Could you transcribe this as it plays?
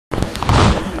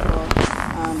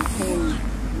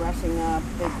moshing up.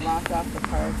 They blocked off the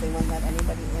park. They wouldn't let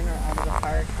anybody in or out of the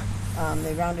park.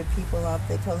 They rounded people up.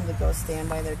 They told them to go stand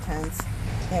by their tents.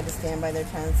 They had to stand by their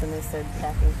tents, and they started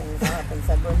packing things up and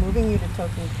said, "We're moving you to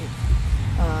Token Creek."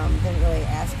 Didn't really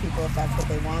ask people if that's what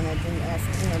they wanted. Didn't ask,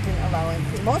 didn't allow it.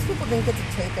 Most people didn't get to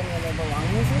take any of their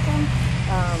belongings with them,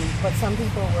 but some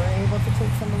people were able to take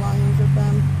some belongings with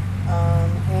them.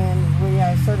 And we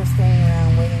are sort of staying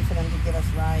around waiting for them to give us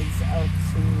rides out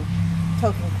to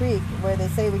Token Creek, where they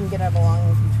say we can get our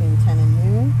belongings between 10 and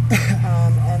noon.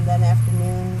 And then after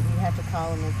noon, you have to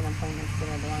call and make an appointment to get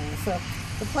our belongings. So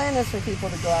the plan is for people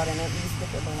to go out and at least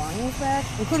get their belongings back,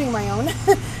 including my own,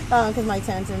 because my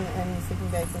tent and sleeping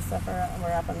bags and stuff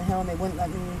were up on the hill, and they wouldn't let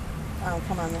me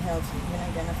come on the hill to even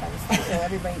identify the stuff. So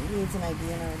everybody needs an ID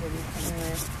in order to be coming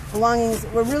their belongings.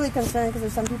 We're really concerned because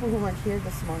there's some people who weren't here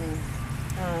this morning.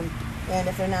 And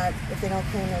if they don't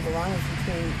claim their belongings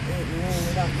between 8 and noon,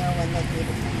 we don't know when they'll be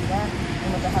able to do that.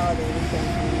 And with the holiday weekend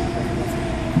coming up, I think that's going to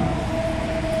be a problem.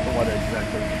 So what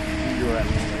exactly you were at?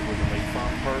 Was it Lake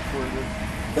Farm Park? Where is it?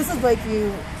 This is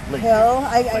Lakeview Hill.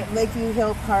 Lakeview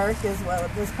Hill Park is what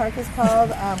this park is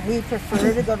called. We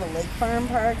prefer to go to Lake Farm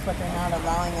Park, but they're not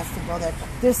allowing us to go there.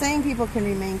 They're saying people can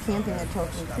remain camping at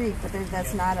Token Creek, but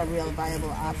that's not a real viable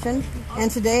option. And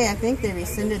today, I think they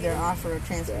rescinded their offer of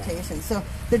transportation. So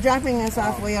they're dropping us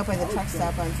off way up by the truck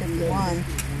stop on 51,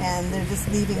 and they're just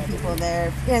leaving people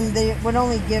there. And they would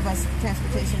only give us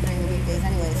transportation during the weekdays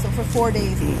anyway. So for 4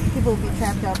 days, people will be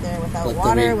trapped out there without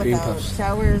water, without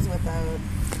showers, without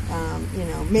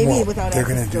maybe without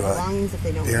access to belongings if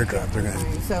they don't airdrop. They're going to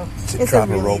drop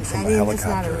a rope from a helicopter, it's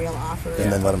not a real offer, and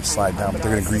then let them slide down. But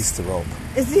they're going to grease the rope.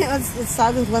 It's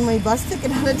Soggin's one-way bus ticket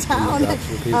out of town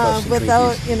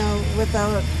without I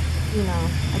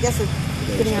guess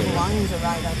getting our belongings a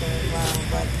ride out there as well.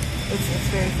 But it's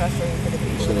very frustrating for the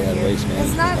people. So they had waste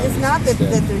management. It's not that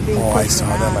they're being pushed I saw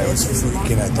around. them. I was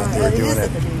looking. I thought they were doing it.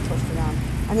 They're being pushed around.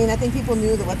 I mean, I think people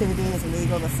knew that what they were doing is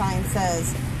illegal. The sign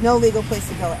says no legal place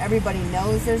to go. Everybody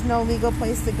knows there's no legal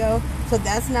place to go. So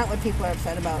that's not what people are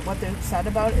upset about. What they're upset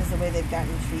about is the way they've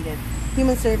gotten treated.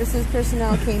 Human Services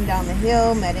personnel came down the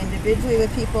hill, met individually with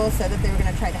people, said that they were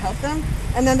going to try to help them.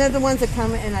 And then they're the ones that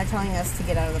come and are telling us to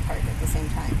get out of the park at the same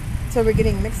time. So we're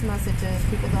getting mixed messages.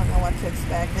 People don't know what to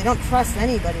expect. They don't trust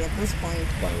anybody at this point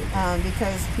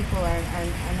because people are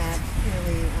not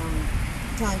really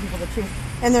telling people the truth.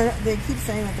 And they keep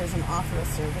saying that there's an offer of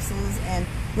services. And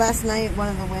last night, one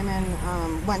of the women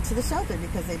went to the shelter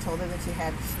because they told her that she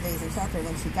had days in shelter.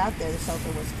 When she got there, the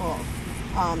shelter was full.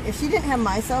 If she didn't have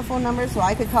my cell phone number, so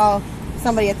I could call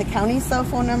somebody at the county's cell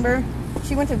phone number,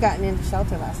 she wouldn't have gotten into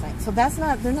shelter last night. So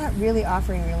they're not really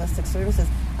offering realistic services.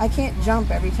 I can't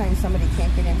jump every time somebody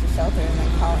can't get into shelter and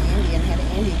then call Andy and have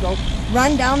Andy go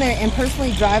run down there and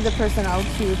personally drive the person out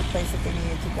to the place that they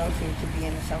needed to go to be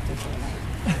in the shelter for the night.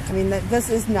 I mean, this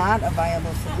is not a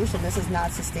viable solution. This is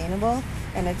not sustainable,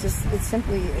 and it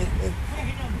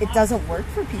doesn't work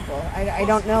for people. I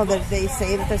don't know that they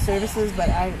say that they're services, but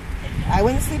I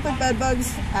wouldn't sleep with bed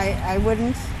bugs. I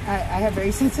wouldn't. I have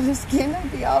very sensitive skin. I'd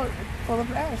be all full of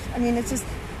rash. I mean, it's just,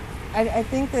 I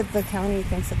think that the county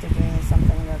thinks that they're doing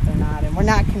something that they're not, and we're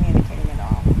not communicating at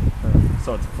all.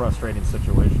 So it's a frustrating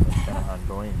situation that's kind of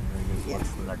ongoing.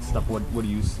 What's the next step? What do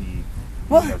you see?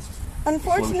 Well,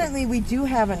 unfortunately, we do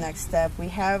have a next step. We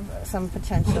have some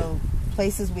potential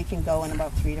places we can go in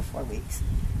about 3 to 4 weeks.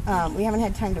 We haven't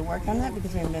had time to work on that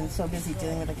because we've been so busy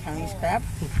dealing with the county's crap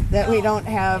that we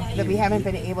haven't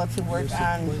been able to work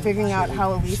on figuring out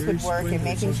how a lease would work and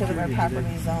making sure that we're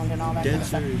properly zoned and all that kind of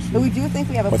stuff. But we do think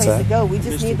we have a place to go. We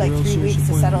just need like 3 weeks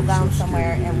to settle down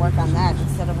somewhere and work on that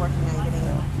instead of working on getting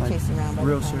chased around by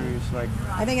real serious. Like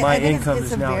I think my income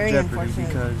is now in jeopardy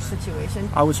because situation.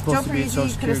 I was supposed to be in Social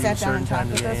Security Security at a certain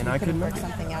time today, and I couldn't work make it.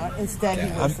 something out. Instead,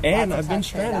 And I've been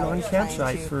stranded on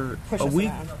campsites for a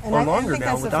week or longer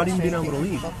now without even being able to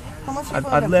leave.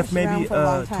 I've left maybe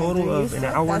a total of an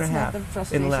hour and a half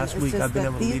in the last week. I've been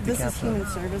able to leave the campsite. This is Human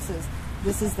Services.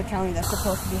 This is the county that's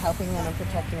supposed to be helping them and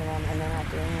protecting them, and they're not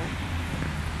doing it.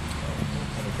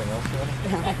 Anything else, Johnny?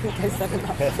 No, I think I said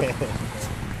enough.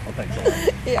 Well, thanks a lot.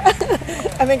 Yeah,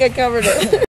 I think I covered it.